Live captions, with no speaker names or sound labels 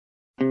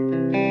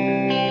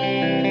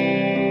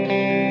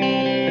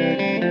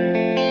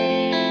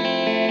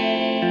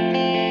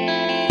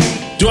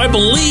I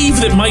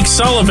believe that Mike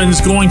Sullivan's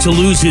going to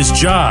lose his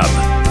job?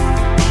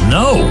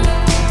 No,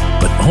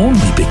 but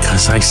only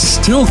because I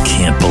still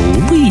can't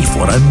believe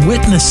what I'm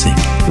witnessing.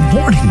 Good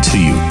morning to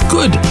you.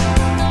 Good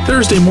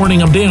Thursday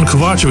morning. I'm Dan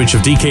Kovacevic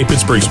of DK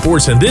Pittsburgh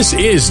Sports, and this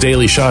is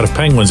Daily Shot of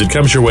Penguins. It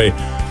comes your way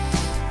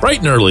bright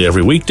and early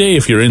every weekday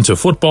if you're into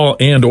football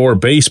and or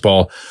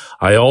baseball.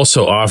 I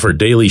also offer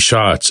daily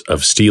shots of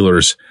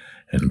Steelers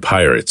and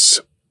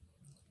Pirates.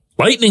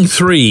 Lightning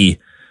 3,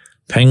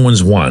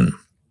 Penguins 1.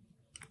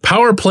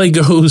 Power play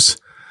goes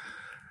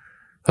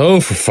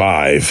 0 for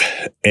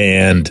 5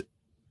 and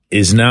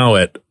is now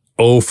at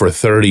 0 for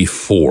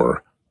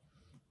 34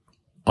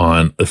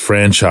 on the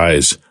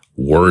franchise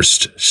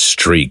worst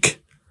streak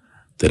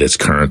that it's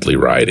currently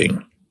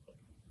riding.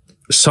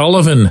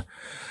 Sullivan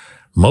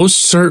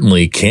most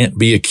certainly can't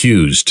be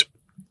accused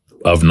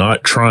of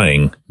not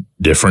trying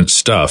different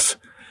stuff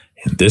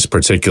in this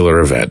particular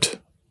event.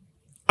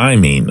 I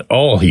mean,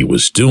 all he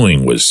was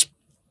doing was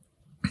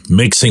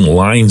mixing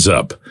lines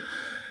up,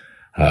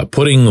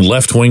 putting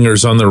left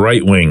wingers on the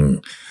right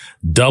wing,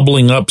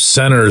 doubling up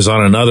centers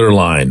on another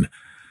line.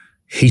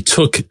 He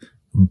took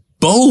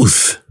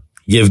both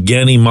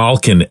Yevgeny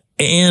Malkin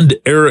and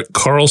Erik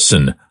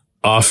Karlsson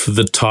off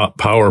the top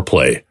power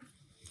play.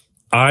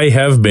 I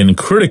have been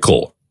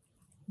critical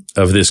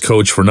of this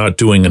coach for not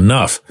doing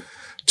enough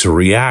to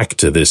react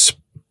to this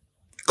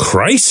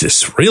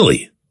crisis,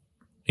 really.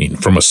 I mean,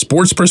 from a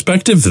sports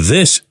perspective,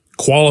 this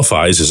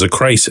qualifies as a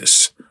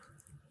crisis.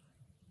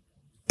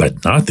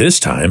 But not this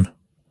time.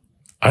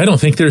 I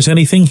don't think there's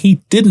anything he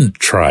didn't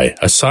try,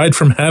 aside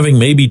from having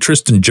maybe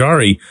Tristan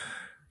Jarry,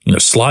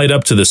 slide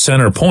up to the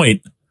center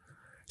point,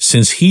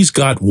 since he's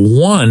got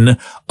one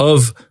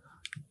of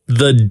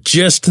the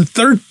just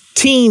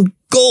 13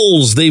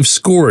 goals they've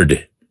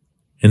scored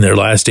in their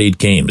last 8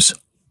 games.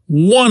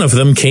 One of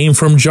them came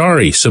from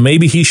Jarry, so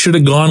maybe he should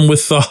have gone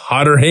with the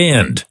hotter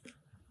hand.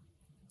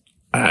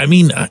 I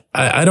mean,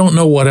 I don't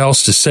know what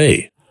else to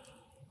say.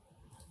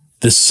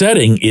 The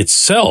setting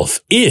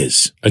itself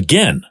is,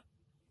 again,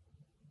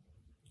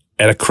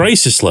 at a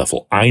crisis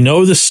level. I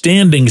know the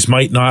standings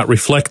might not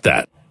reflect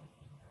that.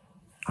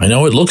 I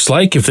know it looks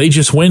like if they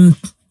just win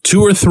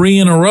 2 or 3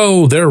 in a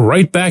row, they're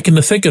right back in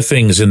the thick of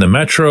things in the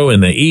Metro, in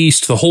the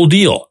East, the whole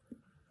deal.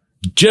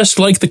 Just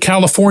like the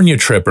California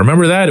trip.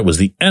 Remember that? It was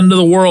the end of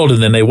the world,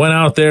 and then they went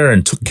out there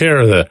and took care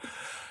of the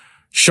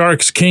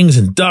Sharks, Kings,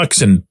 and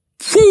Ducks, and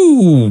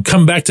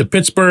come back to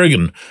Pittsburgh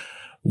and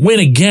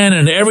win again,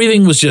 and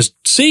everything was just,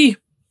 see,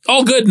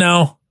 all good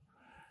now.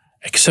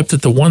 Except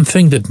that the one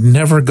thing that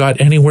never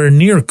got anywhere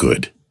near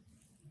good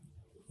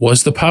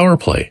was the power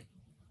play.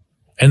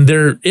 And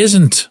there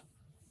isn't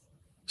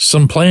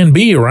some plan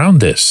B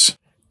around this,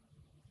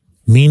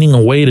 meaning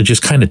a way to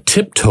just kind of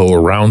tiptoe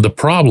around the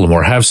problem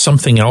or have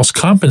something else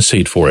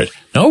compensate for it.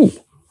 No,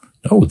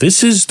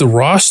 this is the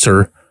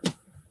roster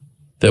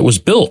that was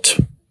built.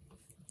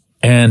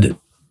 And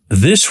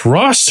this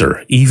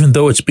roster, even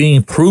though it's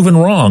being proven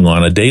wrong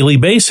on a daily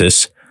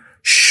basis,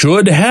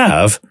 should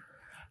have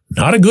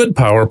not a good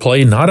power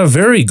play, not a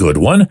very good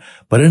one,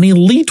 but an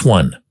elite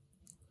one.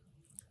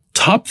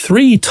 Top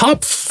 3,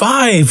 top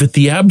 5 at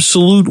the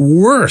absolute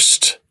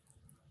worst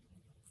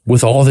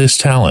with all this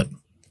talent.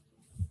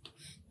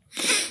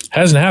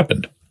 Hasn't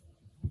happened.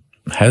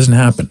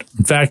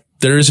 In fact,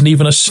 there isn't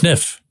even a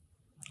sniff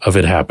of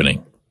it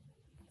happening.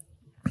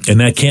 And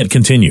that can't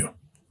continue.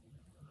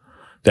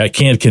 That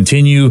can't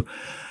continue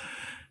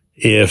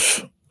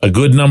if a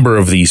good number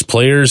of these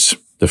players,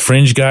 the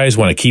fringe guys,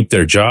 want to keep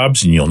their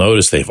jobs, and you'll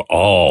notice they've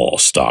all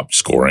stopped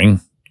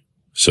scoring.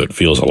 So it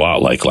feels a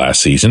lot like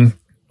last season.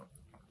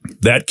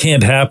 That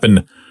can't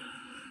happen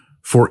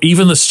for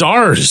even the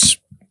stars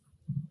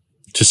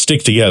to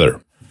stick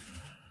together.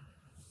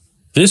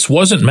 This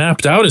wasn't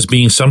mapped out as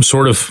being some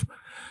sort of,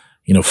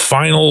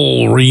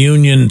 final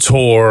reunion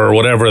tour or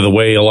whatever, the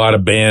way a lot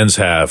of bands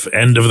have.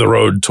 End of the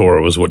road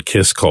tour was what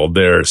Kiss called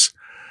theirs.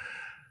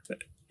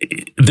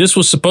 This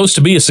was supposed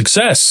to be a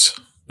success.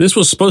 This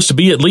was supposed to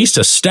be at least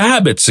a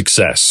stab at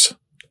success.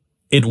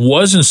 It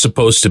wasn't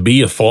supposed to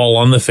be a fall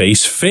on the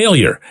face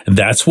failure. And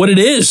that's what it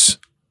is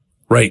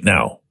right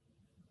now.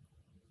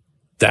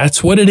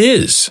 That's what it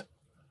is.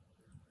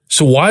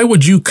 So why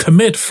would you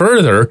commit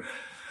further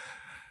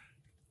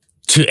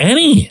to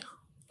any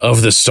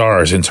of the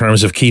stars in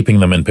terms of keeping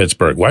them in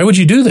Pittsburgh? Why would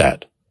you do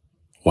that?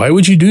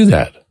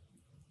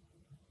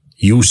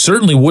 You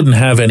certainly wouldn't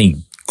have any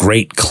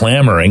great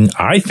clamoring,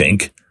 I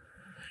think,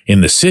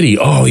 in the city.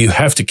 Oh, you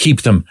have to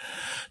keep them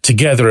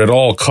together at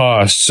all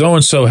costs.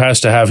 So-and-so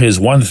has to have his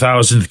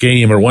 1,000th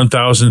game or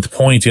 1,000th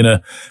point in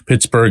a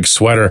Pittsburgh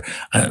sweater.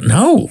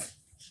 No,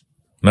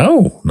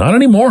 not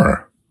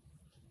anymore.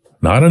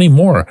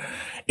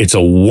 It's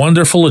a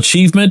wonderful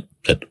achievement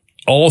that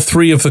all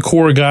 3 of the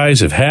core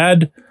guys have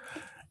had.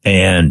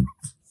 And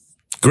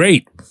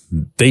great.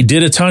 They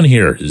did a ton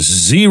here.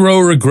 0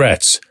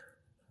 regrets.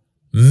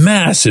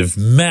 Massive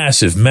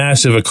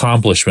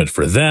accomplishment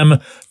for them,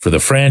 for the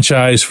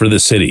franchise, for the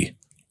city.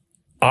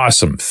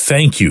 Awesome.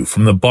 Thank you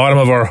from the bottom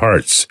of our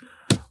hearts.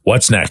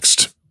 What's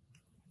next?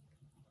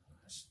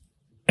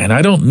 and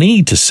I don't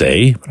need to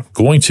say, but I'm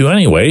going to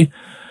anyway,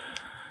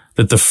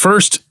 that the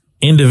first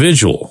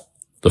individual,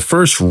 the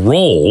first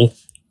role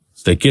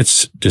that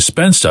gets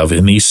dispensed of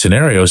in these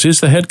scenarios is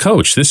the head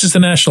coach. This is the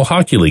National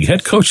Hockey League.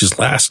 Head coaches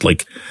last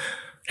like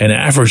an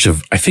average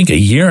of, I think, a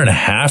year and a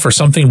half or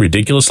something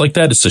ridiculous like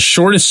that. It's the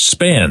shortest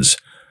spans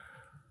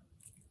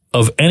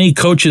of any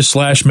coaches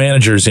 /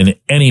 managers in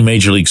any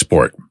major league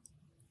sport.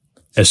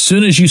 As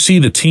soon as you see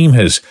the team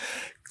has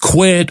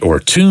quit or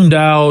tuned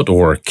out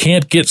or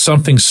can't get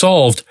something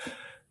solved,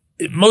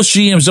 most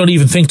GMs don't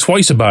even think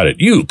twice about it.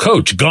 You,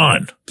 coach,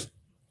 gone.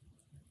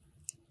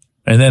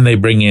 And then they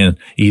bring in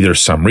either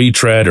some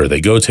retread or they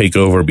go take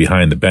over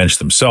behind the bench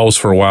themselves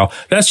for a while.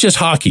 That's just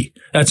hockey.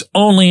 That's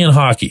only in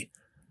hockey.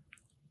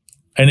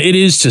 And it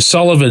is to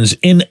Sullivan's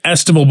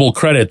inestimable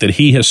credit that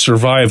he has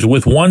survived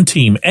with one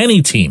team,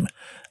 any team,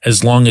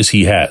 as long as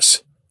he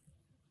has.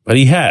 But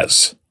he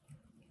has.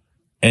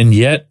 And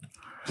yet,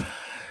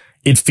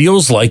 it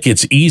feels like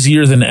it's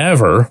easier than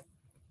ever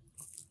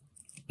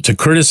to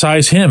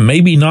criticize him.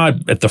 Maybe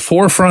not at the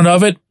forefront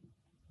of it,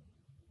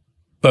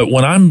 but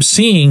when I'm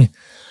seeing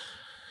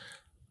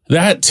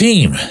that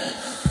team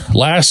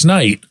last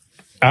night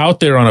out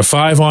there on a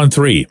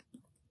 5-on-3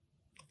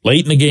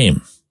 late in the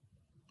game,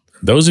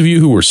 those of you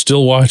who were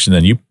still watching,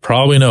 then you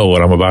probably know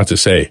what I'm about to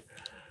say.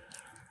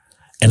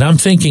 And I'm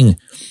thinking,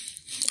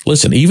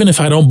 listen, even if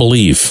I don't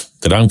believe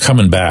that I'm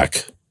coming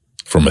back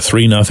from a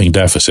 3-0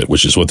 deficit,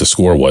 which is what the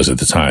score was at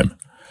the time,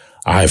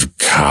 I've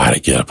got to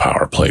get a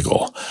power play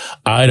goal.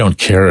 I don't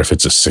care if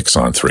it's a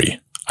 6-on-3.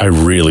 I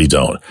really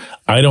don't.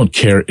 I don't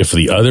care if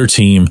the other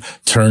team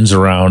turns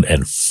around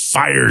and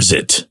fires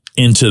it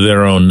into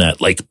their own net,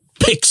 like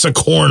picks a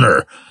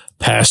corner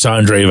past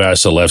Andrei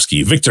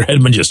Vasilevsky. Victor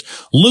Hedman just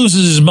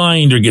loses his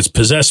mind or gets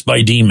possessed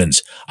by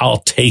demons. I'll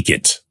take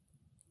it.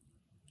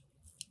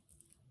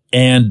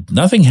 And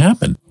nothing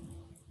happened.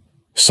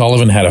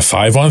 Sullivan had a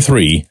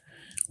 5-on-3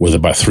 with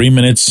about 3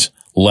 minutes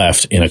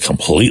left in a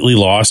completely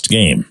lost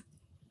game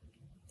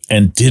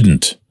and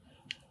didn't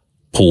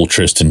pull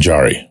Tristan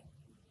Jarry.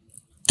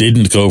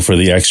 Didn't go for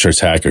the extra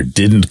attacker,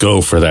 didn't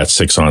go for that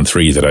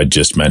 6-on-3 that I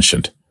just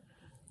mentioned.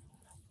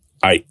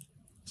 I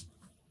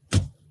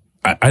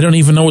don't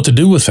even know what to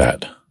do with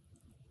that.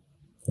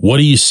 What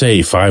do you say?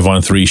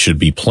 5-on-3 should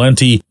be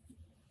plenty.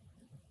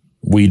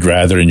 We'd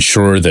rather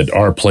ensure that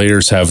our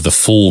players have the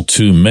full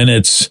 2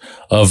 minutes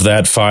of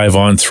that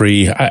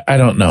 5-on-3. I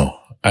don't know.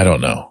 I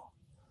don't know.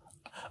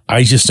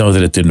 I just know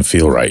that it didn't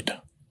feel right.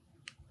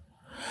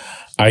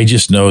 I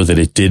just know that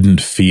it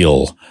didn't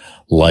feel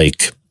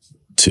like,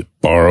 to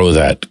borrow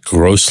that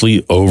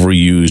grossly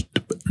overused,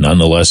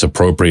 nonetheless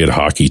appropriate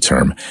hockey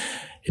term,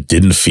 it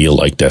didn't feel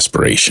like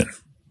desperation.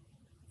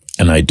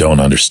 And I don't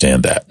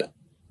understand that.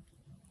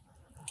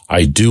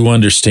 I do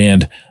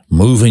understand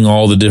moving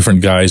all the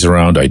different guys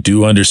around. I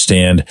do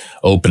understand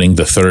opening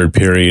the third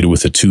period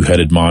with a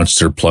 2-headed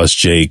monster plus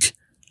Jake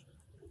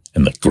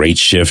and the great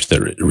shift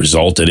that it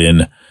resulted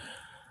in.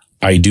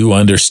 I do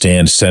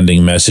understand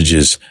sending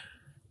messages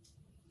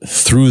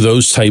through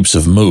those types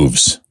of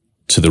moves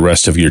to the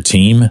rest of your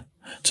team,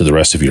 to the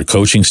rest of your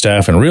coaching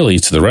staff, and really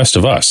to the rest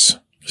of us.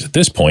 Because at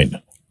this point,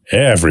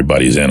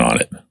 everybody's in on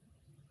it.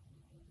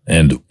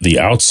 And the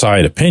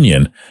outside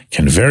opinion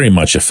can very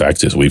much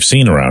affect, as we've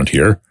seen around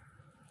here,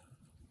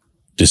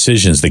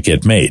 decisions that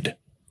get made.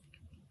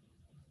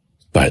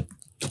 But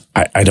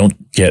I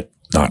don't get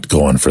not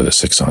going for the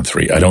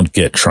 6-on-3. I don't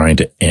get trying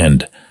to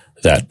end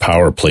that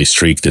power play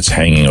streak that's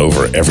hanging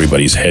over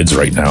everybody's heads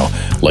right now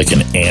like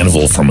an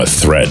anvil from a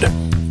thread.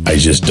 I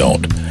just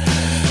don't.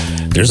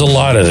 There's a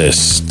lot of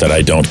this that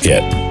I don't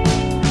get.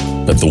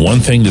 But the one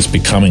thing that's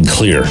becoming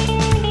clear,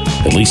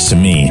 at least to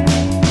me,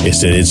 is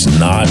that it's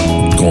not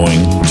going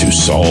to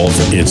solve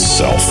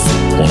itself.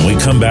 When we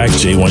come back,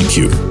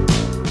 J1Q.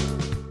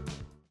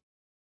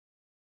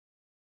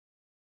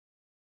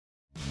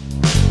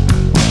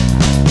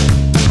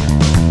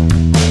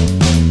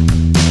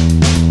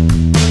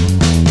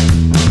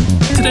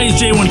 Today's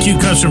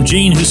J1Q comes from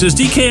Gene, who says,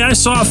 DK, I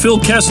saw Phil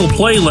Kessel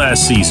play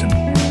last season.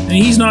 And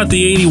he's not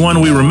the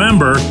 81 we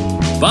remember,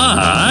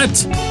 but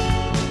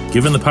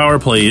given the power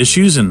play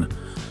issues and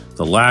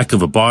the lack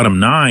of a bottom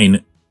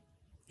 9,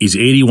 is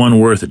 81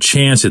 worth a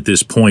chance at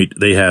this point?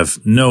 They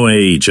have no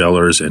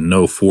AHLers and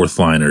no fourth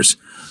liners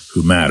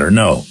who matter.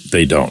 No,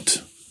 they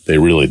don't. They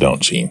really don't,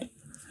 Gene.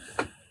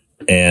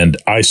 And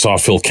I saw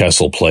Phil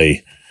Kessel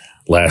play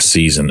last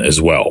season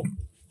as well.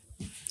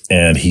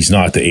 And he's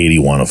not the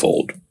 81 of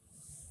old.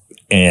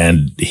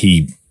 And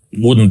he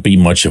wouldn't be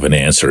much of an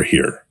answer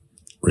here,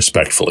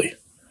 respectfully.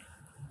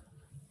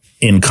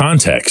 In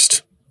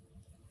context,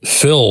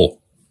 Phil,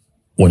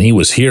 when he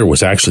was here,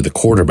 was actually the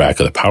quarterback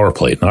of the power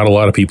play. Not a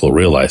lot of people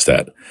realize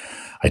that.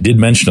 I did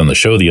mention on the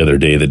show the other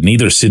day that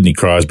neither Sidney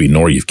Crosby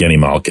nor Evgeny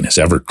Malkin has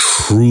ever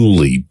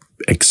truly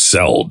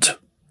excelled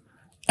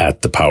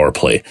at the power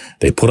play.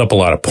 They put up a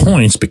lot of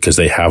points because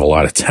they have a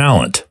lot of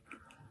talent.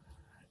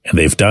 And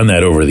they've done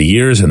that over the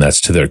years, and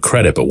that's to their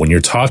credit. But when you're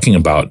talking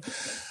about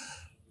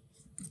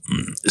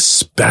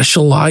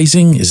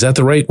specializing, is that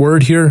the right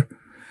word here?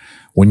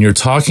 When you're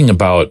talking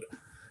about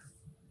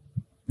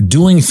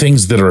doing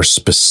things that are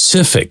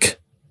specific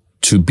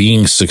to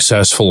being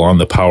successful on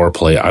the power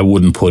play, I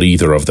wouldn't put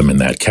either of them in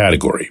that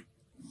category.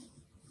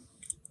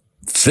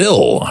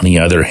 Phil, on the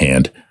other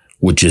hand,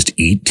 would just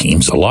eat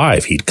teams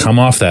alive. He'd come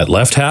off that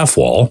left half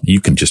wall.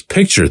 You can just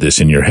picture this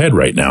in your head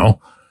right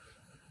now.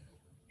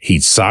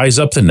 He'd size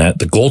up the net.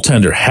 The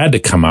goaltender had to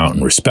come out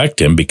and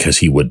respect him because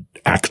he would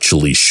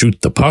actually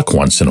shoot the puck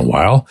once in a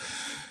while.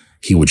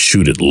 He would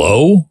shoot it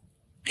low.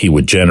 He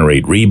would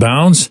generate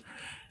rebounds,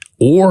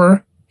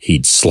 or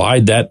he'd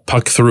slide that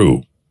puck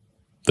through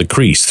the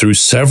crease, through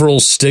several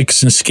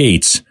sticks and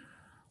skates,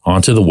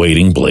 onto the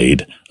waiting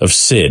blade of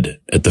Sid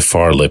at the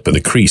far lip of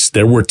the crease.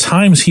 There were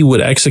times he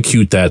would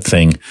execute that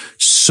thing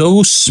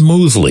so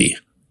smoothly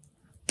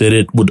that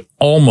it would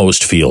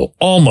almost feel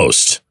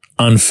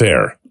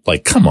unfair.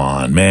 Like, come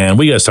on, man,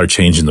 we got to start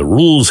changing the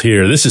rules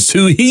here. This is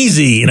too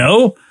easy, you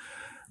know?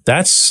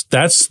 That's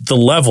the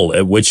level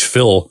at which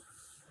Phil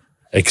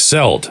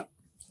excelled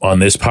on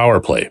this power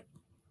play.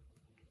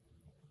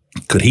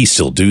 Could he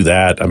still do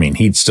that? I mean,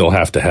 he'd still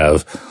have to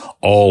have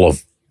all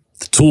of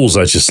the tools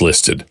I just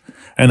listed.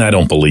 And I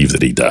don't believe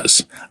that he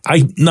does.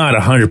 I'm not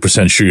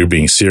 100% sure you're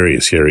being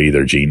serious here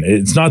either, Gene.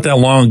 It's not that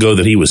long ago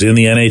that he was in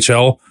the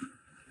NHL,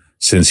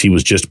 since he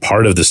was just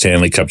part of the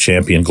Stanley Cup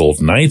champion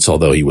Golden Knights,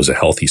 although he was a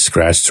healthy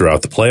scratch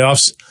throughout the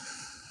playoffs.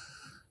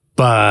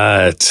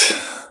 But,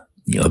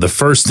 you know, the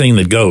first thing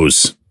that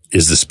goes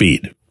is the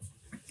speed.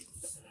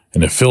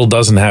 And if Phil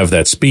doesn't have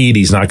that speed,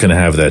 he's not going to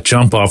have that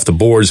jump off the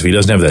boards. If he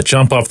doesn't have that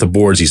jump off the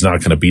boards, he's not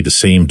going to be the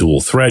same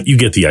dual threat. You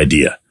get the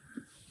idea.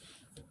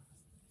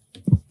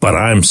 But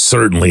I'm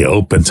certainly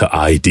open to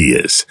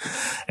ideas.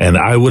 And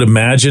I would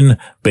imagine,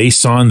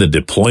 based on the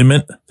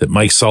deployment that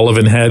Mike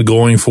Sullivan had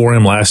going for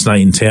him last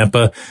night in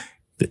Tampa,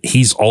 that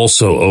he's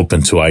also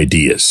open to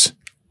ideas.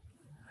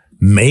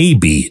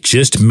 Maybe,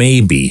 just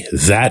maybe,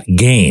 that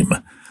game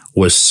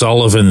was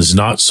Sullivan's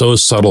not so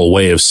subtle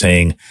way of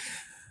saying,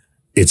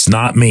 it's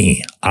not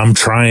me. I'm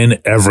trying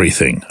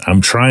everything.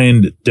 I'm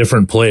trying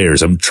different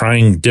players. I'm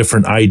trying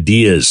different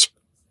ideas.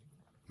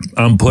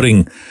 I'm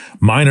putting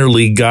minor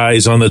league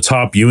guys on the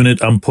top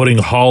unit. I'm putting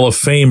Hall of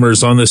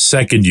Famers on the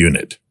second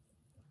unit.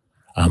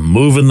 I'm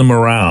moving them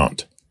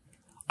around.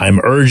 I'm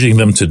urging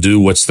them to do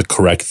what's the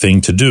correct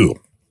thing to do.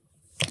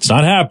 It's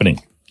not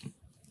happening.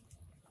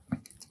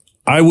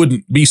 I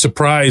wouldn't be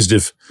surprised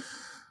if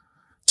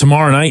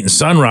tomorrow night in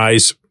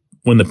Sunrise,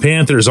 when the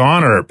Panthers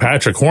honor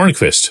Patrick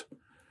Hornqvist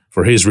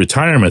for his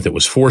retirement that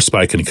was forced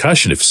by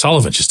concussion, if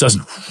Sullivan just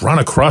doesn't run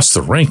across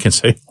the rink and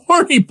say,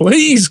 Horny,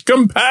 please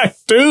come back,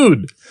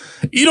 dude.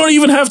 You don't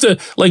even have to,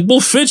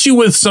 we'll fit you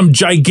with some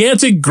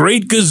gigantic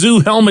great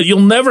Gazoo helmet. You'll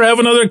never have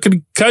another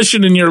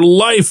concussion in your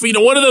life. You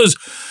know, one of those,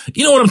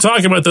 you know what I'm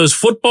talking about, those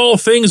football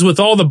things with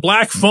all the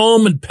black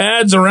foam and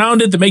pads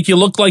around it that make you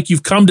look like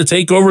you've come to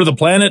take over the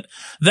planet.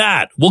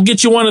 We'll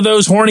get you one of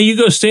those, Horny. You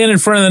go stand in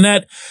front of the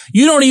net.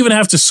 You don't even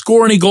have to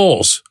score any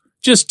goals.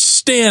 Just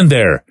stand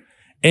there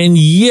and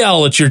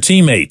yell at your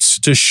teammates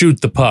to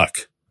shoot the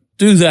puck.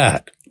 Do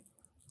that.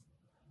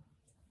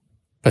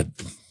 But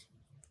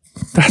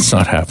that's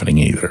not happening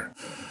either.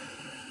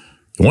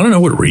 You want to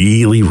know what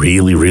really,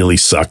 really, really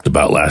sucked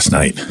about last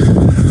night?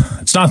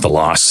 It's not the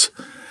loss.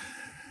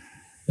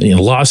 You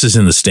know, losses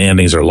in the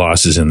standings are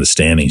losses in the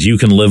standings. You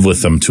can live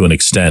with them to an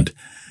extent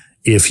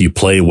if you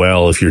play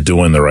well, if you're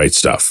doing the right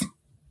stuff.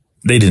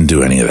 They didn't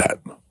do any of that.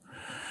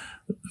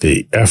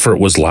 The effort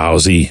was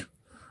lousy.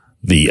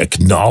 The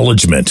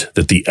acknowledgement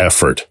that the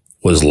effort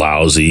was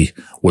lousy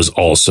was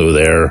also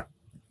there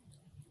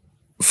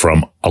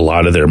from a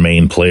lot of their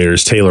main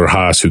players. Taylor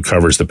Haas, who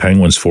covers the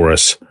Penguins for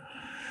us,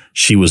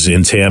 she was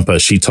in Tampa.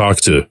 She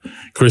talked to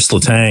Chris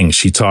Letang.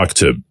 She talked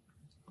to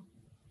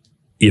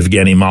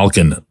Evgeny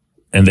Malkin,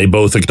 and they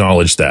both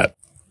acknowledged that.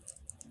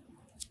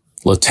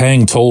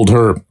 Letang told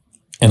her,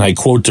 and I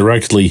quote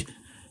directly,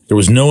 there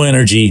was no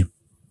energy,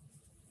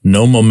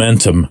 no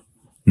momentum,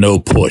 no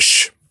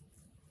push.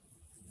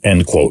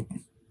 End quote.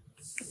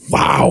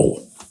 Wow.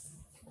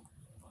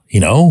 You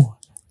know,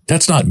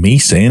 that's not me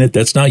saying it.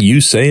 That's not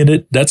you saying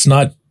it. That's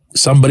not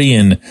somebody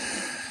in,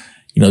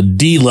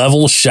 D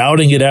level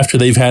shouting it after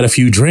they've had a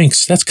few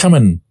drinks. That's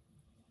coming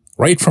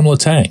right from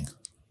Letang.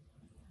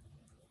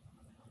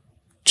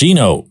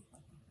 Gino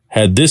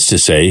had this to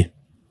say: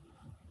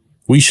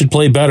 we should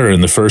play better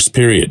in the first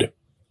period.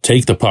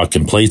 Take the puck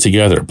and play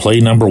together. Play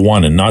number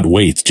one and not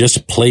wait.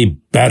 Just play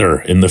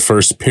better in the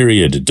first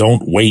period.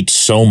 Don't wait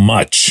so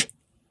much.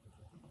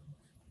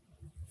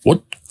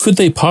 What could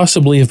they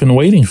possibly have been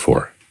waiting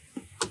for?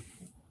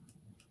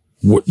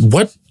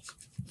 What?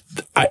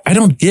 I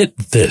don't get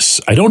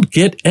this. I don't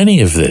get any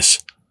of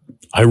this.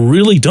 I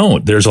really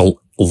don't. There's a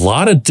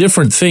lot of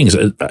different things.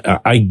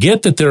 I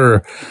get that there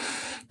are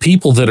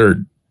people that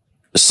are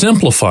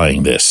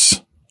simplifying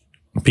this,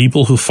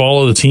 people who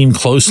follow the team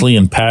closely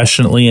and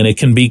passionately, and it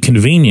can be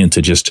convenient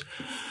to just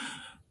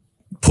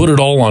put it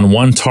all on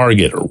one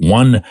target or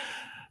one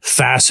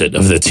facet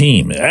of the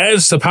team.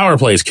 As the power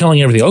play is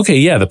killing everything. Okay,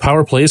 yeah, the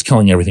power play is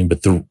killing everything,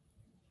 but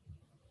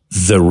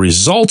the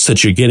results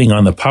that you're getting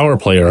on the power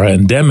play are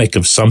endemic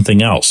of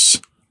something else.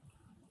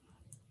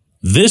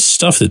 this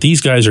stuff that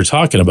these guys are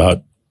talking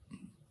about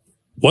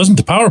wasn't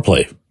the power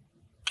play.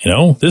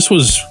 This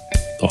was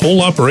the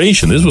whole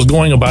operation. This was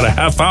going about a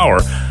half hour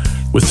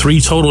with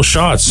 3 total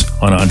shots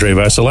on Andrei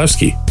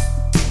Vasilevsky.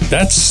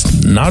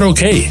 That's not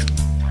okay.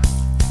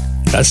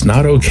 That's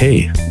not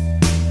okay.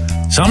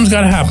 Something's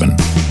got to happen.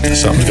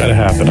 Something's got to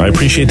happen. I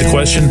appreciate the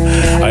question.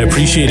 I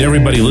appreciate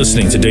everybody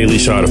listening to Daily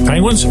Shot of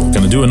Penguins. We're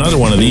going to do another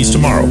one of these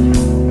tomorrow.